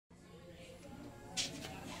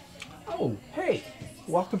Oh, hey,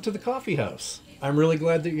 welcome to the Coffee House. I'm really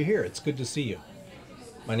glad that you're here. It's good to see you.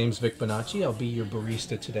 My name's Vic Bonacci. I'll be your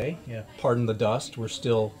barista today. Yeah, pardon the dust. We're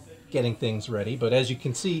still getting things ready, but as you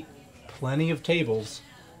can see, plenty of tables,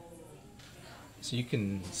 so you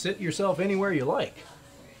can sit yourself anywhere you like.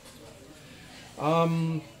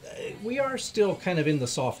 We are still kind of in the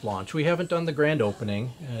soft launch. We haven't done the grand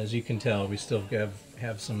opening, as you can tell. We still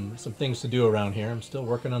have some things to do around here. I'm still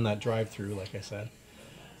working on that drive-through, like I said.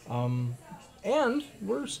 And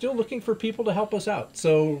we're still looking for people to help us out.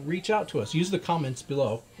 So reach out to us. Use the comments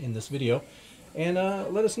below in this video and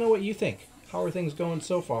let us know what you think. How are things going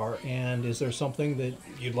so far? And is there something that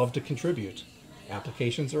you'd love to contribute?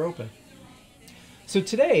 Applications are open. So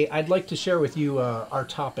today I'd like to share with you our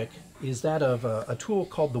topic is that of a tool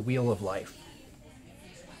called the Wheel of Life.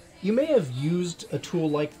 You may have used a tool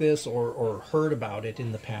like this or heard about it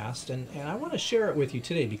in the past, and I want to share it with you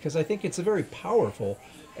today because I think it's a very powerful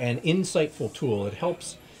and insightful tool. It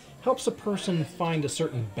helps a person find a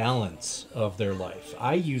certain balance of their life.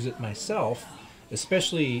 I use it myself,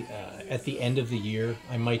 especially at the end of the year.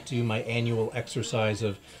 I might do my annual exercise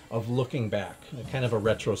of looking back, kind of a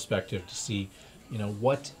retrospective to see,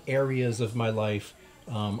 what areas of my life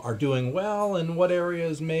are doing well and what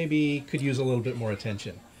areas maybe could use a little bit more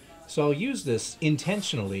attention. So I'll use this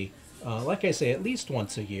intentionally, like I say, at least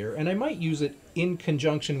once a year, and I might use it in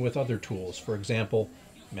conjunction with other tools. For example,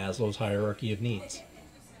 Maslow's hierarchy of needs.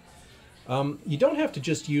 You don't have to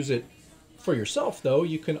just use it for yourself, though.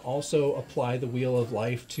 You can also apply the Wheel of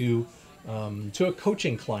Life to a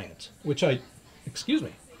coaching client, which excuse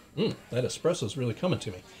me, that espresso's really coming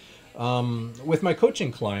to me. With my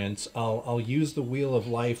coaching clients, I'll use the Wheel of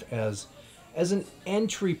Life as an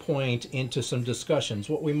entry point into some discussions.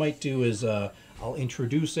 What we might do is I'll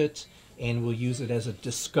introduce it and we'll use it as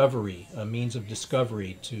a means of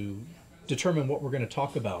discovery to determine what we're going to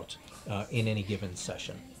talk about in any given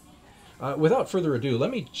session. Without further ado, let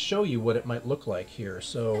me show you what it might look like here.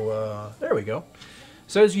 So there we go.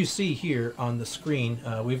 So as you see here on the screen,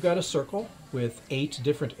 we've got a circle with 8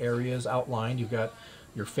 different areas outlined. You've got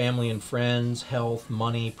your family and friends, health,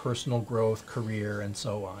 money, personal growth, career, and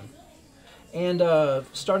so on. And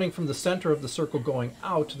starting from the center of the circle going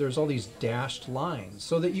out, there's all these dashed lines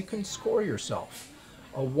so that you can score yourself.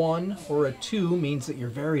 A 1 or a 2 means that you're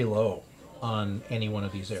very low on any one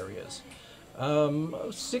of these areas.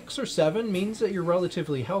 6 or 7 means that you're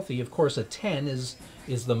relatively healthy. Of course, a 10 is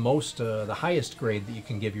the highest grade that you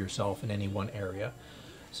can give yourself in any one area.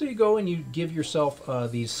 So you go and you give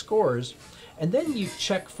yourself these scores, and then you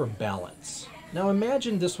check for balance. Now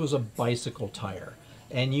imagine this was a bicycle tire,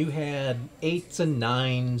 and you had 8s and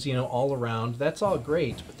 9s, all around. That's all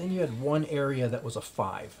great, but then you had one area that was a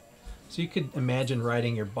 5. So you could imagine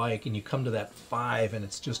riding your bike and you come to that 5 and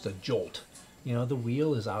it's just a jolt. The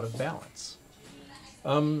wheel is out of balance.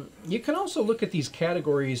 You can also look at these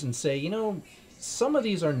categories and say, some of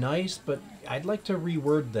these are nice, but I'd like to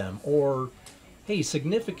reword them. Or, hey,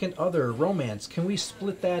 significant other, romance, can we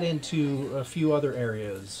split that into a few other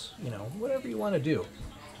areas? Whatever you want to do.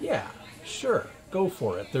 Yeah, sure, go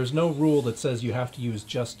for it. There's no rule that says you have to use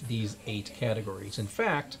just these 8 categories. In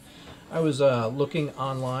fact, I was looking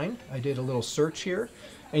online. I did a little search here,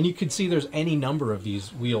 and you can see there's any number of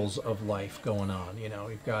these wheels of life going on.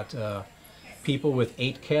 You've got people with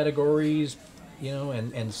 8 categories,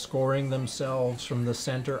 and scoring themselves from the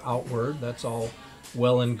center outward. That's all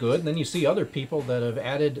well and good. And then you see other people that have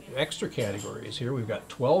added extra categories. Here we've got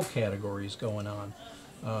 12 categories going on.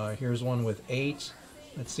 Here's one with 8.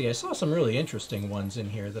 Let's see, I saw some really interesting ones in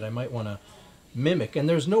here that I might want to mimic, and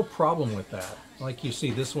there's no problem with that. Like you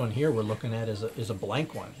see, this one here we're looking at is a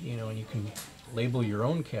blank one, and you can label your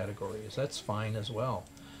own categories. That's fine as well.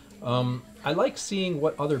 I like seeing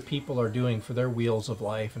what other people are doing for their wheels of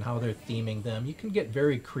life and how they're theming them. You can get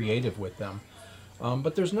very creative with them,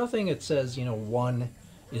 but there's nothing that says, one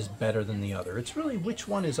is better than the other. It's really which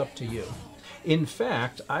one is up to you. In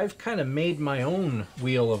fact, I've kind of made my own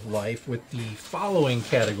wheel of life with the following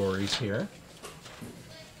categories here.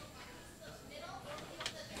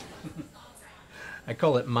 I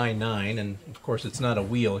call it my 9, and of course it's not a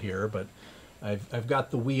wheel here, but I've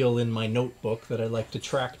got the wheel in my notebook that I like to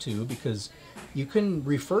track to because you can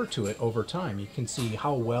refer to it over time. You can see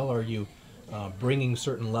how well are you bringing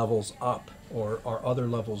certain levels up, or are other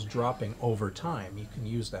levels dropping over time. You can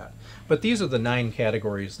use that. But these are the 9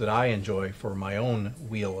 categories that I enjoy for my own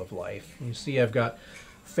wheel of life. You see I've got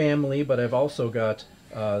family, but I've also got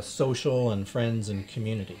social and friends and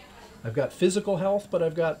community. I've got physical health, but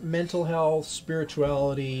I've got mental health,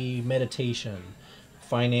 spirituality, meditation,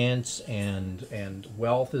 finance, and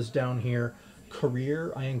wealth is down here.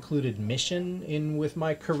 career. I included mission in with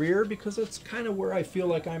my career because it's kind of where I feel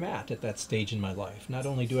like I'm at that stage in my life. Not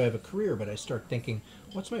only do I have a career, but I start thinking,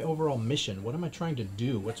 what's my overall mission? What am I trying to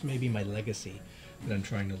do? What's maybe my legacy that I'm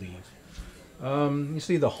trying to leave? You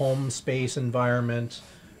see the home space environment,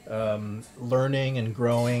 learning and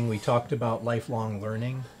growing. We talked about lifelong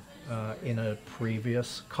learning in a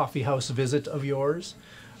previous Coffeehouse visit of yours.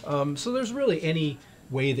 So there's really any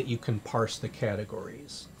way that you can parse the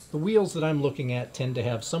categories. The wheels that I'm looking at tend to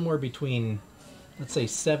have somewhere between, let's say,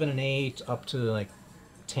 7 and 8 up to like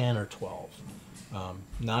 10 or 12.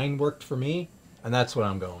 9 worked for me, and that's what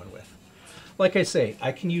I'm going with. Like I say,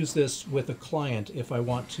 I can use this with a client if I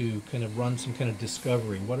want to kind of run some kind of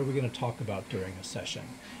discovery. What are we going to talk about during a session?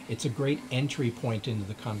 It's a great entry point into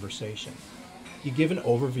the conversation. You give an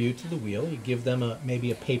overview to the wheel. You give them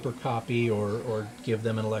maybe a paper copy or give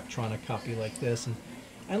them an electronic copy like this,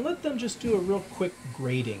 and let them just do a real quick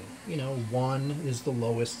grading. 1 is the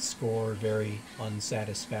lowest score, very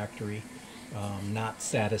unsatisfactory, not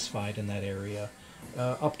satisfied in that area.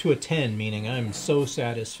 Up to a 10, meaning I'm so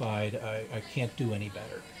satisfied I can't do any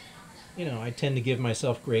better. I tend to give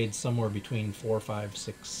myself grades somewhere between 4, 5,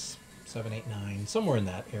 6, 7, 8, 9, somewhere in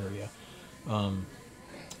that area.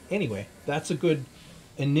 Anyway, that's a good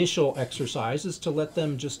initial exercise, is to let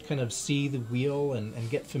them just kind of see the wheel and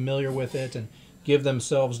get familiar with it and give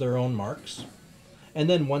themselves their own marks. And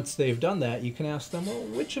then once they've done that, you can ask them, well,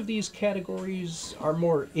 which of these categories are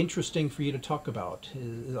more interesting for you to talk about?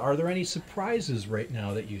 Are there any surprises right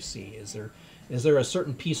now that you see? Is there a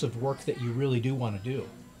certain piece of work that you really do want to do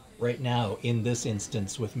right now in this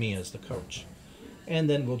instance with me as the coach? And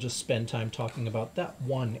then we'll just spend time talking about that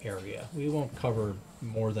one area. We won't cover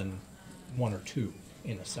more than 1 or 2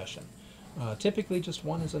 in a session. Typically just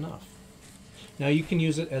 1 is enough. Now you can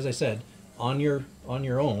use it, as I said, on your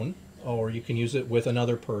own, or you can use it with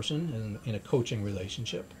another person in a coaching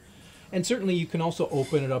relationship. And certainly you can also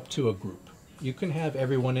open it up to a group. You can have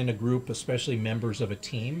everyone in a group, especially members of a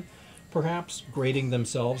team, perhaps grading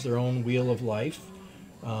themselves their own wheel of life.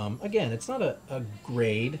 Again, it's not a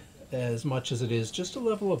grade as much as it is just a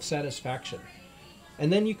level of satisfaction.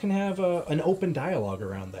 And then you can have an open dialogue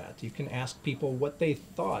around that. You can ask people what they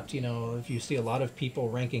thought. If you see a lot of people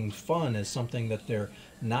ranking fun as something that they're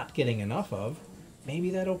not getting enough of,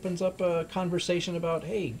 maybe that opens up a conversation about,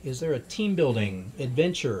 hey, is there a team building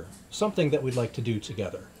adventure, something that we'd like to do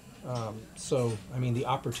together? The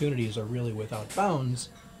opportunities are really without bounds,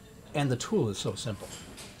 and the tool is so simple.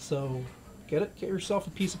 So get yourself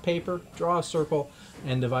a piece of paper, draw a circle,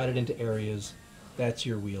 and divide it into areas. That's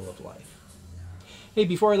your wheel of life. Hey,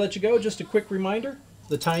 before I let you go, just a quick reminder,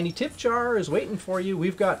 the tiny tip jar is waiting for you.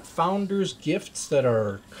 We've got founders gifts that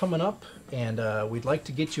are coming up, and we'd like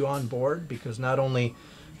to get you on board, because not only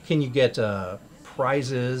can you get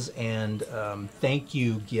prizes and thank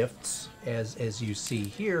you gifts as you see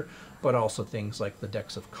here, but also things like the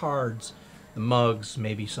decks of cards, the mugs,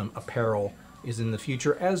 maybe some apparel is in the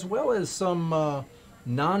future, as well as some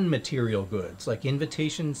non-material goods like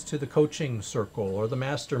invitations to the coaching circle or the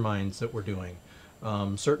masterminds that we're doing.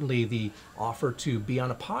 Certainly the offer to be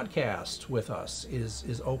on a podcast with us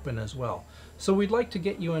is open as well. So we'd like to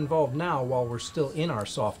get you involved now while we're still in our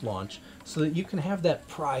soft launch, so that you can have that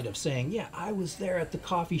pride of saying, yeah, I was there at the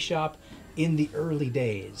coffee shop in the early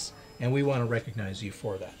days, and we want to recognize you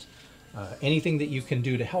for that. Anything that you can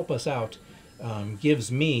do to help us out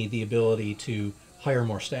gives me the ability to hire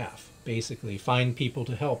more staff, basically find people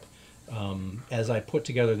to help. As I put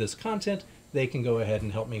together this content, they can go ahead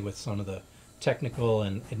and help me with some of the technical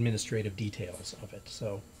and administrative details of it.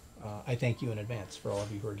 So I thank you in advance for all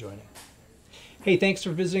of you who are joining. Hey, thanks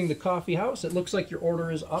for visiting the Coffee House. It looks like your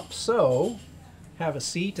order is up, so have a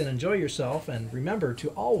seat and enjoy yourself, and remember to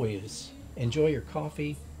always enjoy your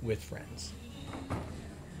coffee with friends.